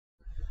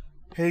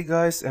Hey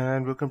guys,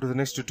 and welcome to the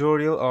next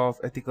tutorial of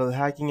ethical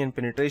hacking and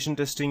penetration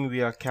testing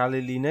via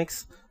Kali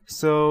Linux.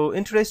 So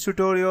in today's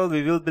tutorial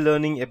we will be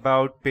learning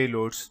about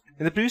payloads.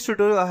 In the previous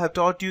tutorial I have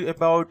taught you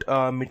about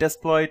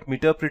Metasploit,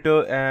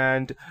 Meterpreter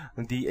and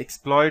the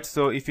exploits.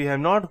 So if you have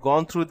not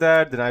gone through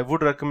that, then I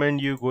would recommend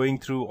you going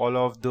through all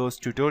of those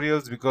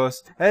tutorials,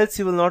 because else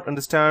you will not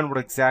understand what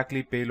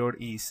exactly payload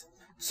is.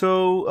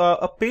 So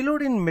a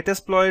payload in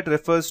Metasploit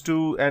refers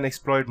to an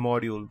exploit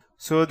module.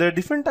 So there are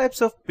different types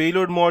of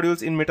payload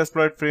modules in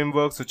Metasploit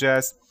framework, such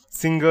as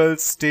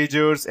singles,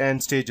 stagers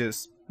and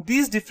stages.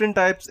 These different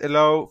types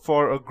allow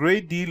for a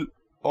great deal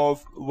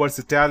of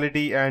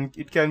versatility, and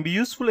it can be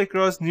useful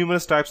across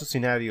numerous types of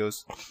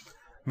scenarios.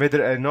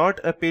 Whether or not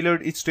a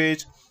payload is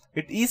stage,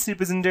 it is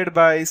represented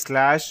by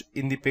slash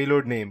in the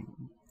payload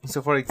name.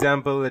 So for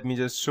example, let me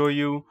just show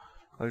you.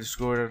 I'll just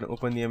go ahead and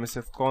open the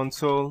MSF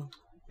console.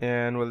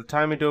 And by the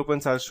time it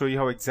opens, I'll show you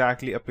how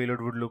exactly a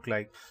payload would look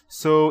like.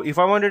 So if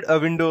I wanted a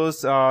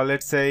Windows,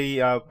 let's say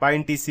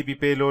bind TCP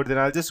payload, then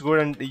I'll just go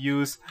ahead and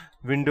use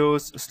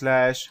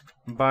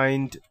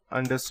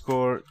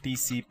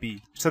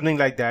Windows/bind_TCP, something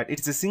like that.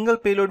 It's a single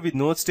payload with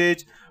no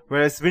stage,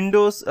 whereas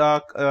Windows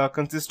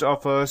consists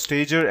of a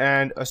stager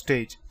and a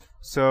stage.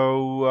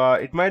 So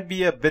it might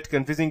be a bit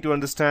confusing to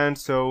understand.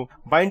 So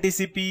bind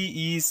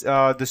TCP is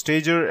the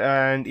stager,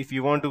 and if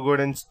you want to go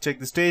ahead and check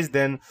the stage,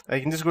 then I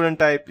can just go ahead and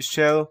type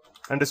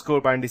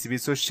shell_bind TCP.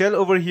 So shell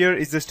over here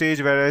is the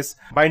stage, whereas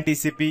bind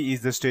TCP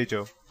is the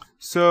stager.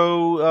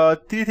 So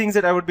three things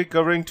that I would be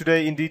covering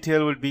today in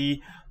detail will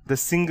be the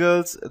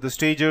singles, the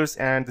stagers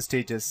and the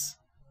stages.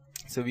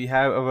 So we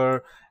have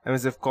our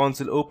MSF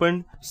console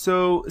open.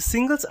 So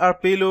singles are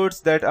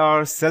payloads that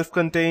are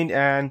self-contained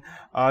and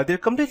they're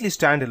completely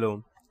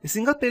standalone. A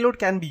single payload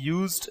can be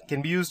used,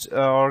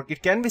 or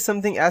it can be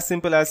something as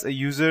simple as a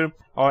user,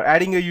 or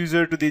adding a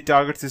user to the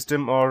target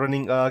system, or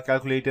running a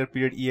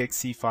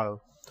calculator.exe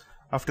file.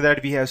 After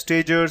that we have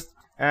stagers,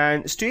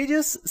 and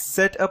stagers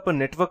set up a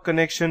network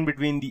connection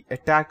between the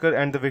attacker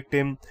and the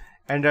victim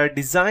and are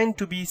designed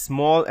to be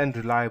small and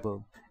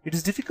reliable. It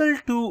is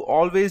difficult to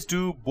always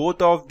do both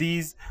of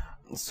these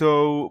well,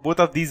 so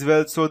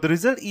the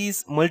result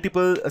is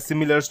multiple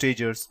similar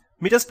stagers.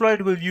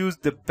 Metasploit will use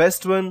the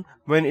best one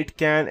when it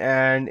can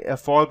and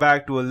fall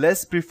back to a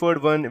less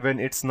preferred one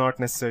when it's not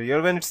necessary,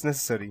 or when it's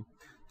necessary.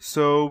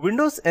 So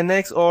Windows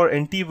NX or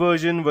NT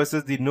version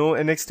versus the no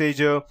NX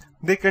stager,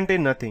 they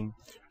contain nothing.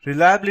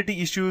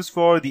 Reliability issues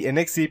for the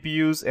NX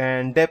CPUs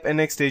and DEP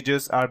NX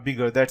stagers are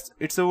bigger.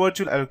 It's a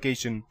virtual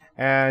allocation,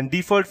 and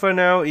default for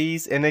now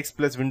is NX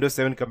plus Windows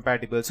 7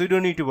 compatible, so you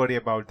don't need to worry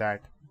about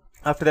that.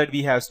 After that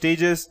we have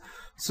stages.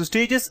 So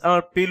stages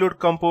are payload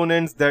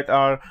components that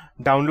are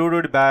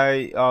downloaded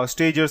by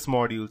stagers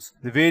modules.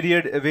 The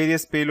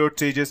various payload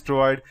stages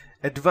provide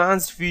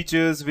advanced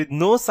features with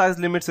no size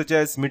limit, such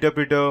as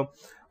Meterpreter,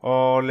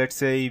 or let's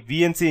say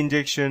VNC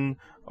injection,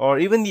 or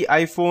even the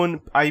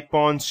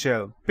iPwn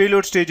shell.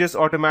 Payload stages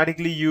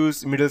automatically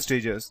use middle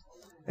stages.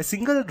 A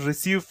single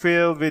receive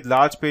fail with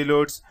large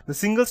payloads. The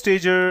single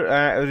stager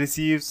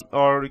receives,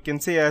 or you can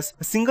say as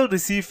a single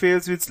receive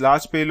fails with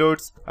large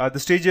payloads. The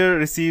stager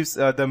receives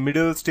the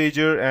middle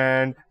stager,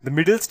 and the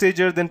middle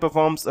stager then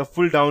performs a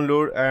full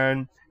download,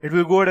 and it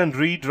will go ahead and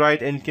read,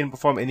 write, and it can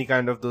perform any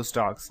kind of those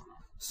tasks.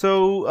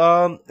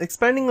 So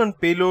expanding on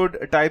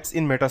payload types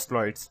in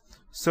Metasploits.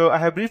 So I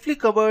have briefly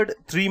covered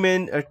three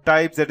main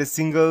types, that is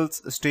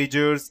singles,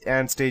 stagers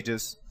and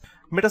stages.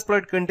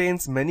 Metasploit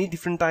contains many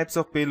different types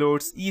of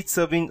payloads, each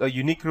serving a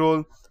unique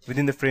role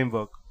within the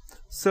framework.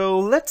 So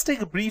let's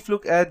take a brief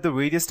look at the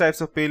various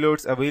types of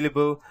payloads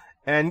available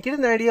and get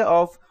an idea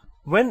of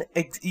when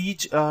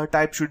each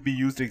type should be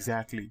used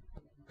exactly.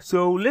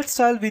 So let's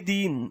start with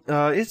the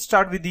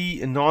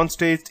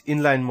non-staged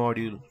inline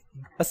module.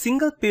 A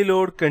single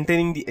payload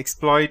containing the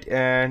exploit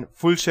and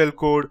full shell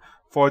code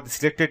for the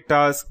selected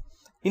task.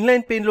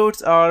 Inline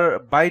payloads are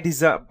by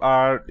design,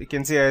 you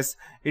can say as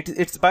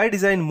it's by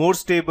design more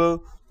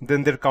stable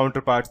than their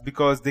counterparts,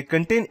 because they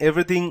contain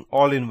everything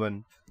all in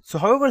one. So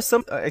however,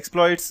 some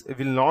exploits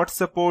will not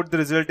support the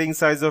resulting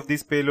size of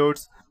these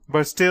payloads,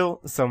 but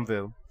still some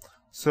will.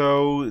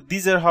 So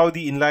these are how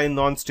the inline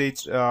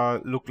non-staged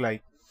look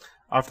like.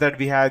 After that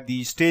we have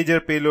the stager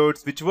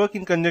payloads, which work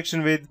in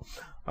conjunction with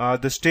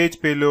the stage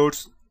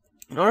payloads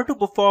in order to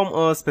perform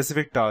a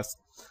specific task.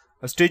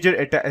 A stager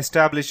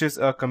establishes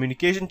a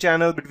communication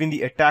channel between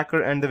the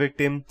attacker and the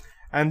victim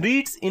and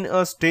reads in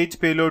a stage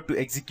payload to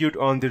execute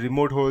on the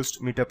remote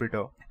host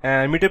Meterpreter.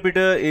 And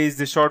Meterpreter is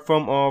the short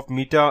form of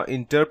Meta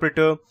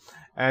Interpreter,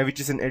 which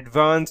is an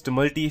advanced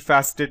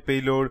multifaceted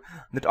payload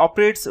that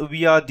operates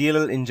via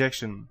DLL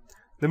injection.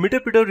 The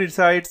Meterpreter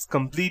resides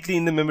completely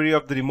in the memory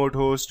of the remote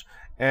host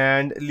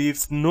and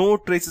leaves no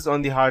traces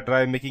on the hard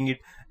drive, making it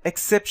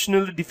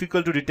exceptionally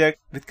difficult to detect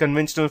with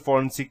conventional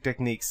forensic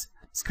techniques.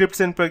 Scripts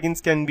and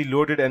plugins can be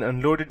loaded and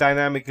unloaded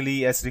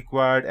dynamically as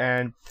required,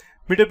 and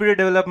Meter-Peter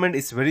development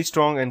is very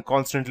strong and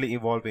constantly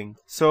evolving.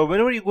 So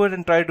whenever you go ahead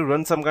and try to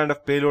run some kind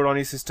of payload on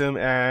your system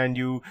and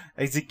you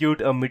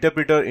execute a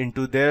Meter-Peter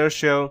into their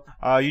shell,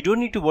 you don't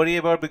need to worry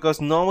about, because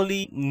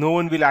normally no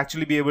one will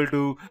actually be able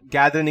to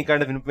gather any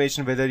kind of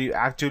information whether you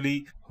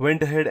actually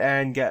went ahead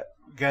and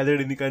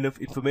gathered any kind of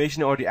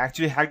information or you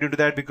actually hacked into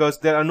that, because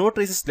there are no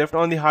traces left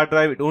on the hard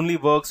drive. It only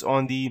works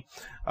on the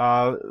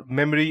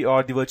memory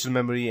or the virtual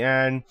memory,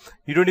 and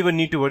you don't even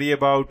need to worry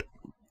about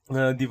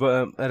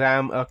the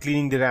RAM,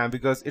 cleaning the RAM,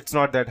 because it's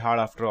not that hard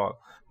after all.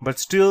 But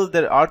still,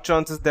 there are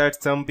chances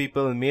that some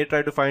people may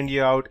try to find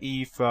you out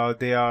if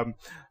they are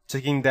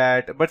checking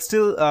that. But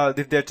still,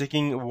 if they're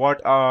checking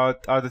what are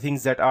the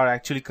things that are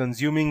actually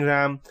consuming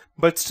RAM.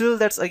 But still,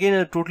 that's again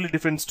a totally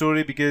different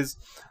story, because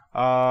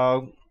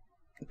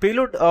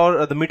payload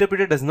or the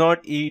Meter-Peter does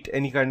not eat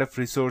any kind of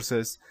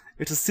resources.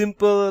 It's a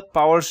simple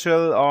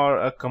PowerShell or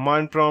a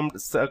command prompt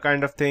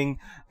kind of thing,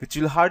 which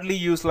will hardly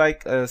use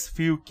like a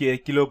few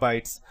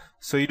kilobytes.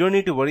 So you don't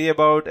need to worry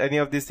about any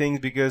of these things,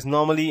 because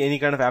normally any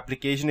kind of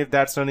application, if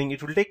that's running,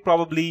 it will take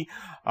probably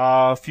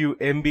a few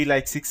MB,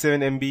 like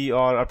 6-7 MB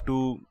or up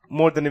to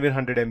more than even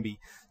 100 MB.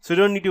 So you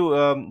don't need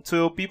to,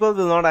 so people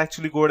will not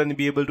actually go ahead and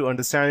be able to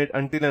understand it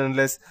until and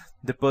unless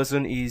the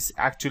person is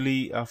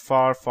actually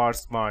far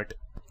smart.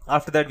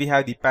 After that, we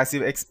have the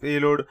PassiveX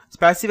payload. So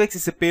PassiveX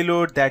is a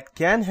payload that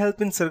can help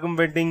in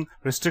circumventing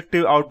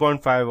restrictive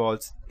outbound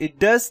firewalls. It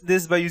does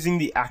this by using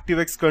the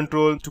ActiveX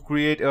control to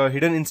create a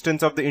hidden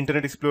instance of the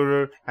Internet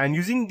Explorer, and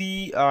using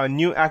the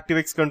new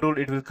ActiveX control,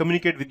 it will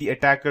communicate with the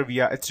attacker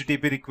via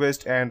HTTP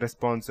request and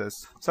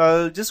responses. So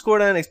I'll just go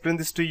ahead and explain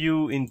this to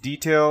you in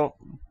detail.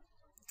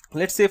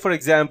 Let's say, for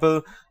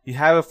example, you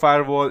have a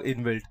firewall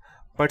inbuilt,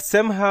 but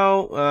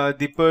somehow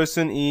the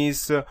person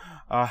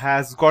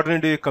has gotten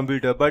into your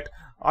computer, but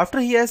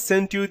after he has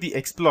sent you the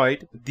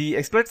exploit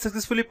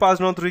successfully passed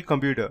on through your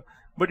computer,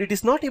 but it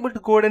is not able to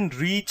go ahead and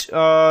reach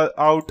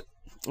out,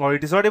 or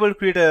it is not able to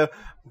create a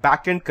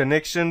backend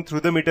connection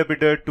through the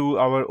Meter-Peter to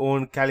our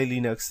own Kali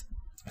Linux.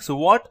 So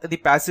what the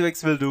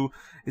PassiveX will do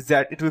is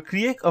that it will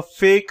create a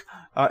fake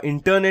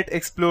Internet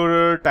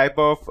Explorer type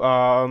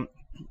of,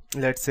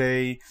 let's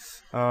say,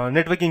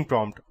 networking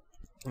prompt.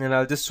 And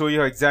I'll just show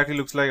you how exactly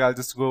looks like. I'll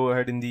just go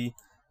ahead in the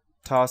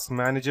task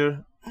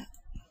manager.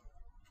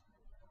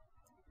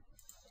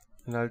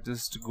 And I'll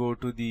just go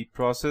to the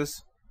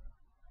process.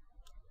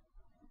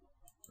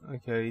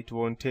 Okay, it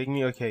won't take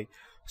me. Okay,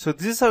 so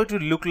this is how it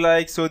will look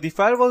like. So the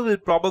firewall will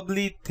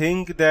probably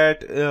think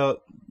that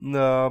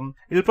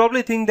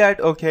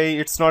okay,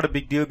 it's not a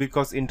big deal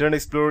because Internet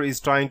Explorer is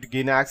trying to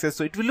gain access.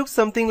 So it will look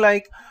something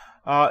like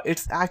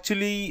it's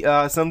actually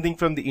something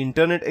from the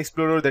Internet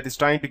Explorer that is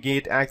trying to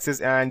gain access,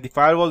 and the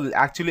firewall will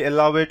actually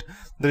allow it.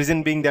 The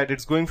reason being that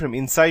it's going from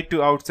inside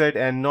to outside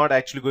and not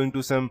actually going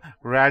to some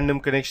random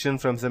connection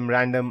from some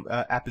random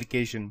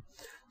application.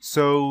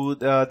 So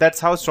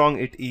that's how strong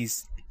it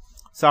is.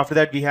 So after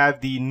that, we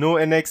have the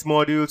NoNX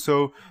module.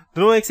 So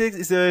the NoNX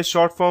is a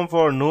short form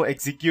for no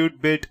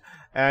execute bit,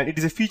 and it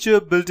is a feature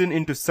built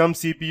into some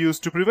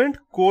CPUs to prevent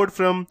code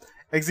from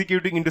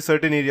executing into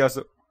certain areas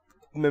of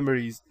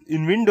memories.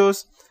 In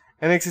Windows,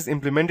 NX is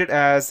implemented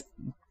as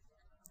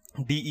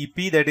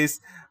DEP, that is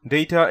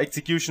Data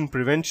Execution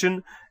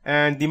Prevention,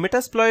 and the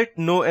Metasploit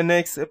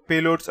NoNX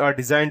payloads are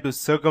designed to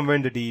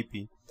circumvent the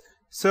DEP.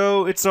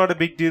 So it's not a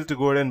big deal to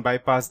go ahead and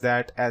bypass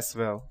that as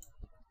well.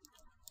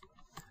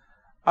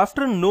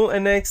 After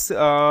NoNX,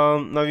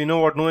 now you know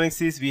what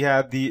NoNX is. We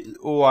have the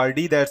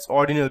ORD, that's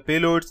Ordinal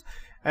Payloads,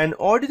 and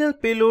Ordinal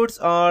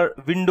Payloads are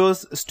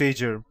Windows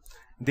Stager.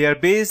 They are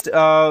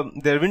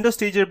they're Windows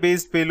Stager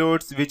based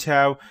payloads which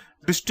have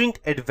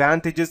distinct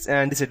advantages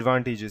and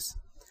disadvantages.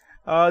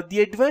 The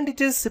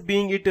advantages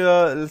being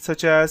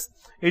such as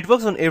it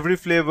works on every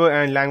flavor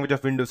and language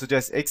of Windows, such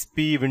as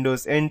XP,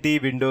 Windows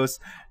NT, Windows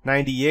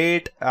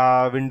 98,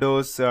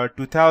 Windows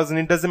 2000.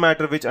 It doesn't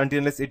matter which until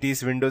unless it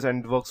is Windows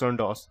and it works on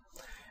DOS.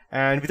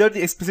 And without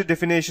the explicit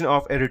definition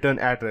of a return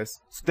address.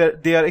 So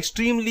they are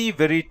extremely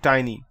very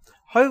tiny.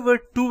 However,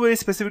 two very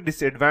specific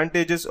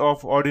disadvantages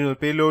of Ordinal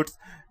payloads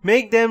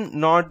make them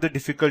not the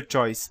difficult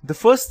choice. The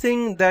first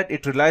thing that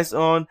it relies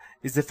on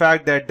is the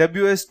fact that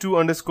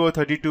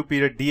WS2_32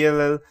 period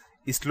DLL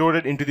is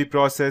loaded into the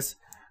process,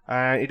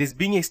 and it is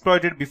being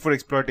exploited before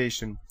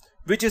exploitation,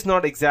 which is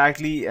not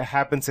exactly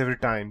happens every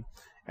time.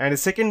 And the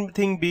second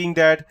thing being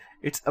that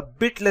it's a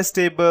bit less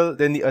stable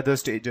than the other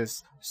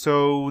stages.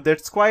 So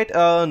that's quite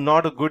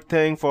not a good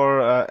thing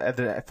for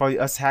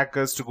us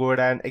hackers to go ahead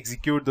and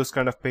execute those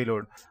kind of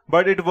payload.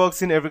 But it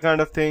works in every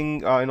kind of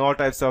thing in all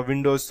types of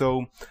Windows.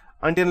 So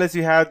until unless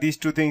you have these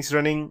two things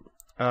running,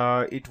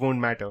 it won't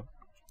matter.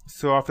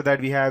 So after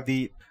that, we have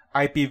the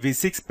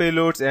IPv6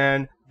 payloads,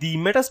 and The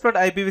Metasploit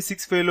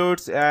IPv6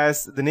 payloads,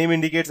 as the name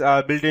indicates,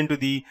 are built into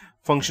the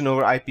function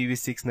over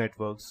IPv6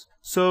 networks.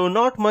 So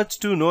not much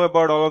to know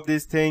about all of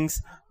these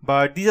things,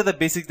 but these are the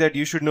basics that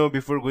you should know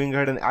before going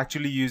ahead and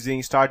actually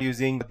start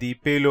using the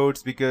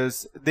payloads,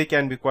 because they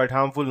can be quite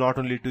harmful not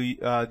only to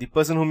the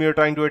person whom you're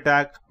trying to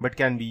attack, but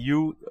can be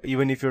you,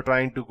 even if you're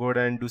trying to go ahead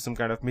and do some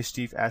kind of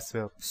mischief as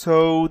well.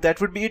 So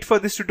that would be it for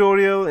this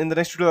tutorial. In the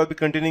next tutorial, I'll be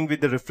continuing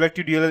with the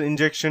reflective DLL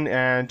injection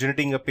and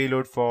generating a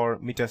payload for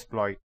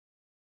Metasploit.